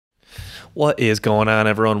What is going on,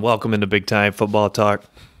 everyone? Welcome into Big Time Football Talk.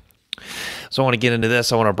 So I want to get into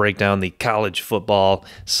this. I want to break down the college football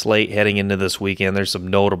slate heading into this weekend. There's some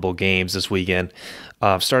notable games this weekend.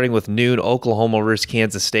 Starting with noon, Oklahoma versus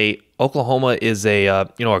Kansas State. Oklahoma is a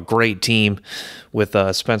great team with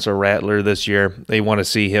Spencer Rattler this year. They want to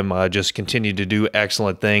see him just continue to do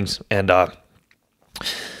excellent things, and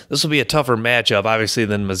this will be a tougher matchup, obviously,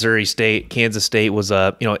 than Missouri State. Kansas State was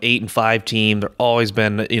a 8-5 team. They've always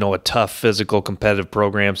been a tough, physical, competitive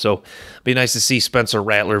program. So it'd be nice to see Spencer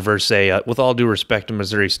Rattler versus with all due respect to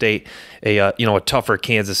Missouri State, a tougher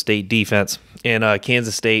Kansas State defense. And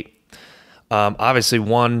Kansas State obviously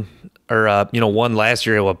won last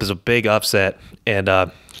year. It was a big upset, and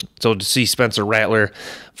so to see Spencer Rattler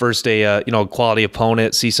versus a quality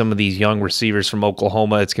opponent, see some of these young receivers from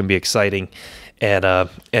Oklahoma, it's gonna be exciting.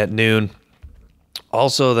 At noon.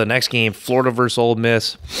 Also, the next game, Florida versus Ole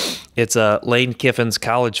Miss. It's Lane Kiffin's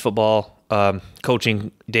college football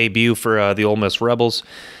coaching debut for the Ole Miss Rebels.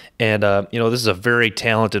 And, this is a very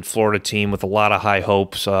talented Florida team with a lot of high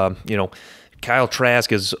hopes. Kyle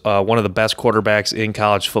Trask is one of the best quarterbacks in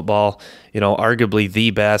college football, arguably the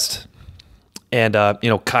best. And,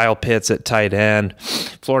 Kyle Pitts at tight end.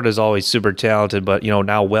 Florida's always super talented, but,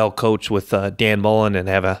 now well coached with Dan Mullen and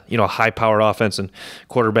have a, high-powered offense and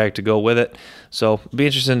quarterback to go with it. So it'll be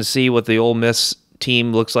interesting to see what the Ole Miss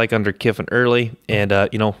team looks like under Kiffin early and,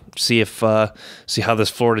 see how this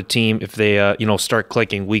Florida team, if they, start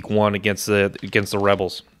clicking week one against the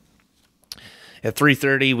Rebels. At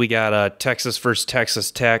 3:30, we got Texas versus Texas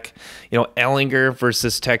Tech. Ellinger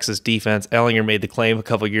versus Texas defense. Ellinger made the claim a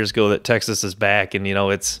couple years ago that Texas is back, and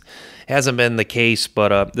it's hasn't been the case.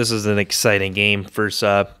 But this is an exciting game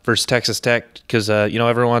versus Texas Tech because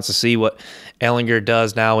everyone wants to see what Ellinger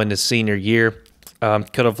does now in his senior year.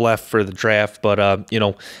 Could have left for the draft, but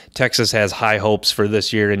Texas has high hopes for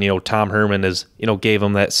this year, and Tom Herman is gave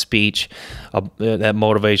him that speech, that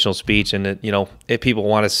motivational speech, and people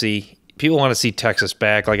want to see. People want to see Texas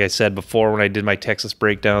back. Like I said before when I did my Texas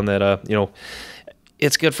breakdown, that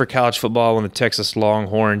it's good for college football when the Texas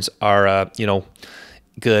Longhorns are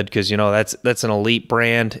good because that's an elite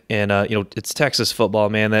brand, and it's Texas football,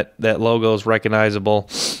 man. That logo is recognizable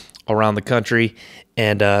around the country,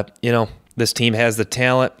 and this team has the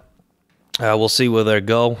talent. We'll see where they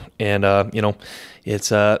go, and it's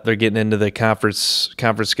they're getting into the conference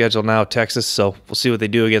schedule now, Texas. So we'll see what they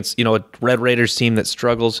do against a Red Raiders team that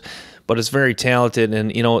struggles. But it's very talented,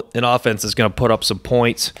 and an offense is going to put up some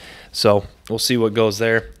points. So we'll see what goes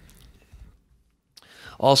there.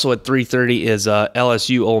 Also at 3:30 is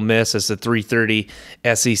LSU Ole Miss. It's a 3:30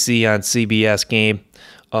 SEC on CBS game.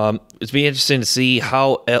 It's be interesting to see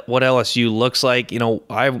what LSU looks like.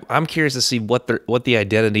 I'm curious to see what the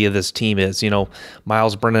identity of this team is.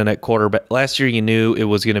 Miles Brennan at quarterback. Last year, you knew it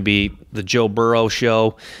was going to be the Joe Burrow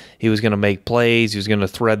show. He was going to make plays. He was going to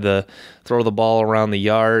throw the ball around the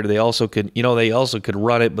yard. They also could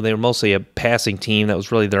run it, but they were mostly a passing team. That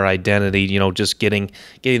was really their identity. Just getting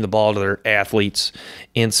the ball to their athletes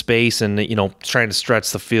in space and trying to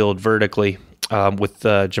stretch the field vertically with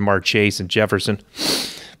Jamar Chase and Jefferson.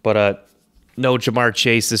 But no Jamar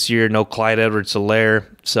Chase this year, no Clyde Edwards-Helaire.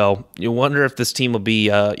 So you wonder if this team will be,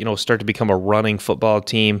 start to become a running football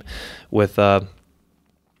team with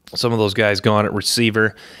some of those guys gone at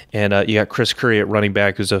receiver. And you got Chris Curry at running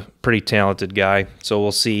back, who's a pretty talented guy. So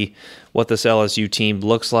we'll see what this LSU team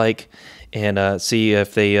looks like and see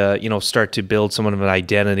if they, start to build somewhat of an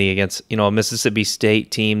identity against, a Mississippi State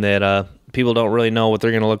team that people don't really know what they're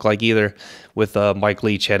going to look like either, with Mike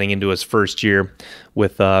Leach heading into his first year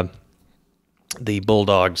with the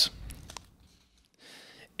Bulldogs.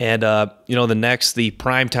 And, the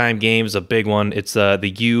primetime game is a big one. It's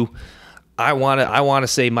the U. I want to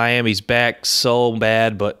say Miami's back so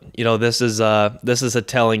bad, but, this is a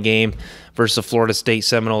telling game versus the Florida State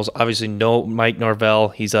Seminoles. Obviously, no Mike Norvell.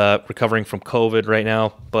 He's recovering from COVID right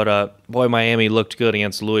now. But, boy, Miami looked good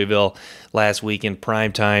against Louisville last week in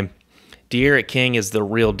primetime. De'Aaron King is the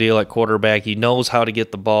real deal at quarterback. He knows how to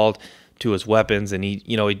get the ball to his weapons, and he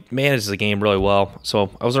manages the game really well.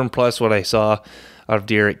 So I was impressed what I saw out of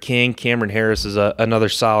De'Aaron King. Cameron Harris is another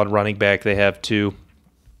solid running back they have too.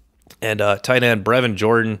 And tight end Brevin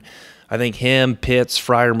Jordan, I think him, Pitts,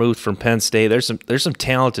 Freiermuth from Penn State. There's some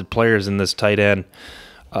talented players in this tight end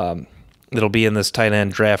that'll be in this tight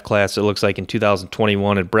end draft class. It looks like in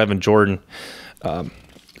 2021, and Brevin Jordan.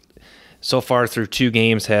 So far through 2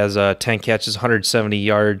 games has 10 catches,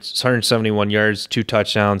 171 yards, 2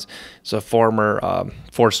 touchdowns. He's a former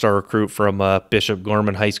 4-star recruit from Bishop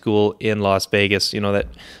Gorman High School in Las Vegas. That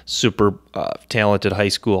super talented high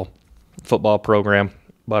school football program.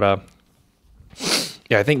 But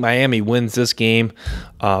Yeah, I think Miami wins this game.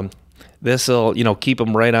 This will, keep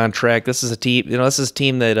them right on track. This is a team, this is a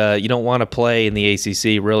team that you don't want to play in the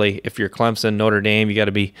ACC, really. If you're Clemson, Notre Dame, you got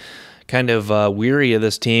to be kind of weary of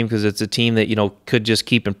this team because it's a team that, could just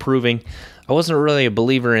keep improving. I wasn't really a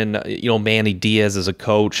believer in, Manny Diaz as a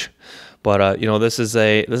coach. But this is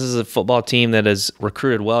a football team that has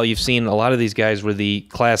recruited well. You've seen a lot of these guys were the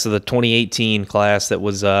class of the 2018 class that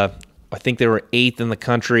was I think they were 8th in the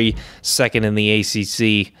country, 2nd in the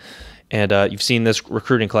ACC, and you've seen this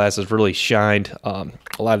recruiting class has really shined. A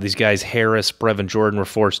lot of these guys, Harris, Brevin Jordan, were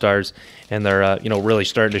 4-stars, and they're really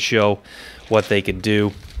starting to show what they can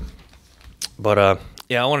do. But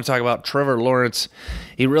I want to talk about Trevor Lawrence.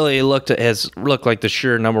 He really has looked like the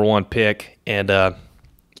sure number 1 pick, and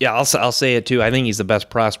I'll say it too. I think he's the best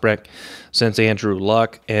prospect since Andrew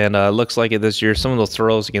Luck, and looks like it this year. Some of those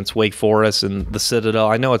throws against Wake Forest and the Citadel.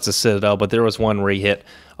 I know it's a Citadel, but there was one where he hit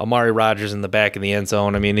Amari Rodgers in the back of the end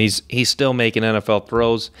zone. I mean, he's still making NFL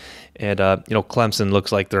throws, and Clemson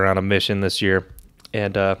looks like they're on a mission this year,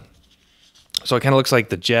 and so it kind of looks like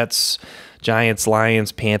the Jets, Giants,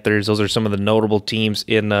 Lions, Panthers. Those are some of the notable teams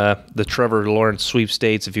in the Trevor Lawrence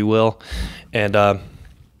sweepstakes, if you will, and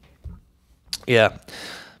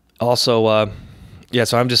Also,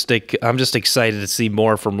 so I'm just excited to see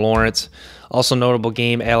more from Lawrence. Also, notable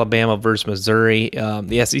game: Alabama versus Missouri.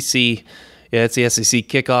 The SEC, it's the SEC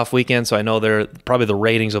kickoff weekend, so I know probably the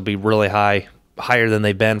ratings will be really higher than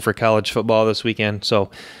they've been for college football this weekend.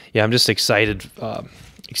 So, I'm just excited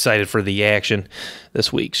for the action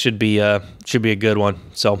this week. Should be a good one.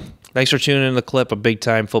 So, thanks for tuning in to the clip of Big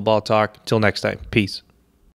Time Football Talk. Till next time, peace.